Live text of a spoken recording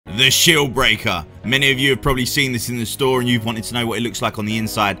the SHIELDBREAKER. Many of you have probably seen this in the store and you've wanted to know what it looks like on the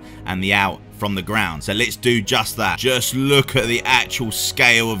inside and the out from the ground. So let's do just that. Just look at the actual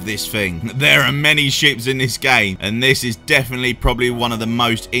scale of this thing. There are many ships in this game and this is definitely probably one of the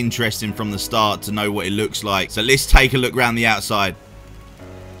most interesting from the start to know what it looks like. So let's take a look around the outside.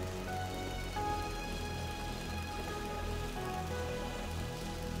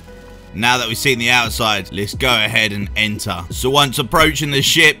 Now that we've seen the outside, let's go ahead and enter. So once approaching the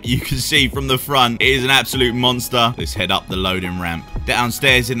ship, you can see from the front, it is an absolute monster. Let's head up the loading ramp.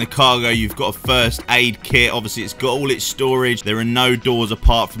 Downstairs in the cargo, you've got a first aid kit. Obviously, it's got all its storage. There are no doors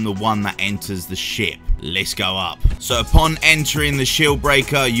apart from the one that enters the ship. Let's go up. So upon entering the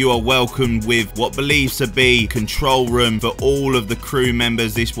SHIELDBREAKER, you are welcomed with what believes to be control room for all of the crew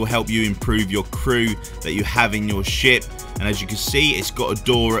members. This will help you improve your crew that you have in your ship. And as you can see, it's got a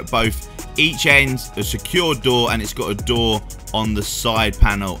door at both each end, a secure door, and it's got a door on the side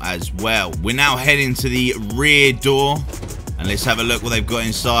panel as well. We're now heading to the rear door and let's have a look what they've got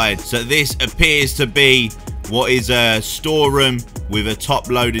inside. So this appears to be what is a storeroom with a top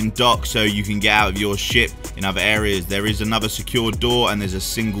loading dock so you can get out of your ship in other areas. There is another secure door and there's a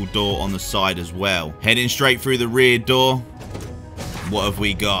single door on the side as well. Heading straight through the rear door, what have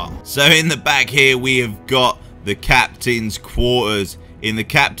we got? So in the back here we have got the captain's quarters. In the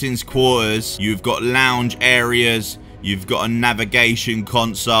captain's quarters, you've got lounge areas, you've got a navigation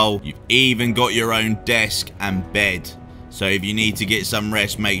console, you've even got your own desk and bed. So if you need to get some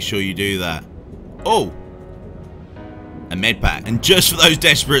rest, make sure you do that. Oh, a med pack. And just for those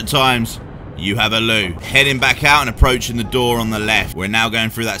desperate times, you have a loo. Heading back out and approaching the door on the left. We're now going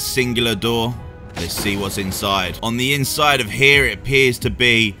through that singular door. Let's see what's inside. On the inside of here, it appears to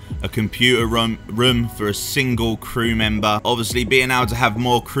be a computer room for a single crew member. Obviously, being able to have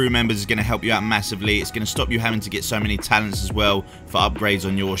more crew members is going to help you out massively. It's going to stop you having to get so many talents as well for upgrades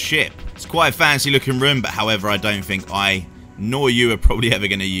on your ship. It's quite a fancy looking room, but however, I don't think I nor you are probably ever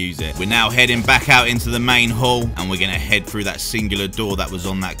going to use it. We're now heading back out into the main hall and we're going to head through that singular door that was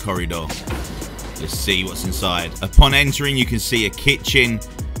on that corridor. Let's see what's inside. Upon entering, you can see a kitchen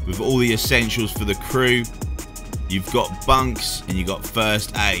with all the essentials for the crew. You've got bunks and you've got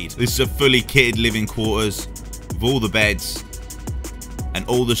first aid. This is a fully kitted living quarters with all the beds and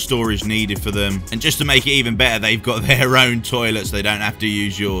all the storage needed for them. And just to make it even better, they've got their own toilets. They don't have to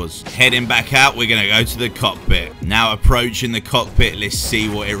use yours. Heading back out, we're going to go to the cockpit. Now approaching the cockpit, let's see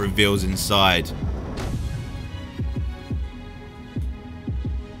what it reveals inside.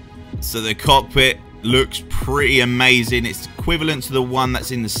 So the cockpit looks pretty amazing. It's equivalent to the one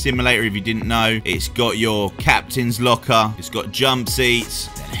that's in the simulator if you didn't know. It's got your captain's locker. It's got jump seats.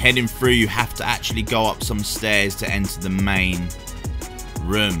 Then heading through, you have to actually go up some stairs to enter the main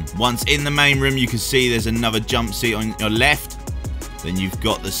room. Once in the main room, you can see there's another jump seat on your left. Then you've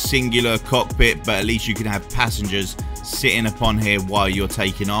got the singular cockpit, but at least you can have passengers sitting upon here while you're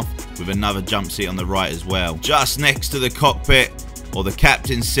taking off, with another jump seat on the right as well. Just next to the cockpit, or the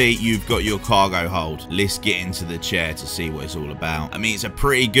captain's seat, you've got your cargo hold. Let's get into the chair to see what it's all about. I mean, it's a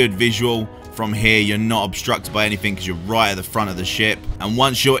pretty good visual. From here, you're not obstructed by anything because you're right at the front of the ship. And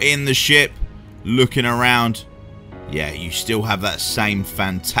once you're in the ship, looking around, yeah, you still have that same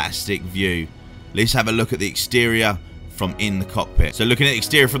fantastic view. Let's have a look at the exterior from in the cockpit. So looking at the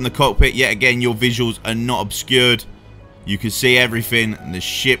exterior from the cockpit, yet again, your visuals are not obscured. You can see everything, and the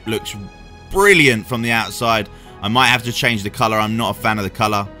ship looks brilliant from the outside. I might have to change the color. I'm not a fan of the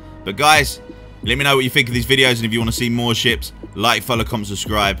color. But guys, let me know what you think of these videos. And if you want to see more ships, like, follow, comment,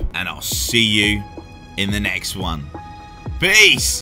 subscribe. And I'll see you in the next one. Peace!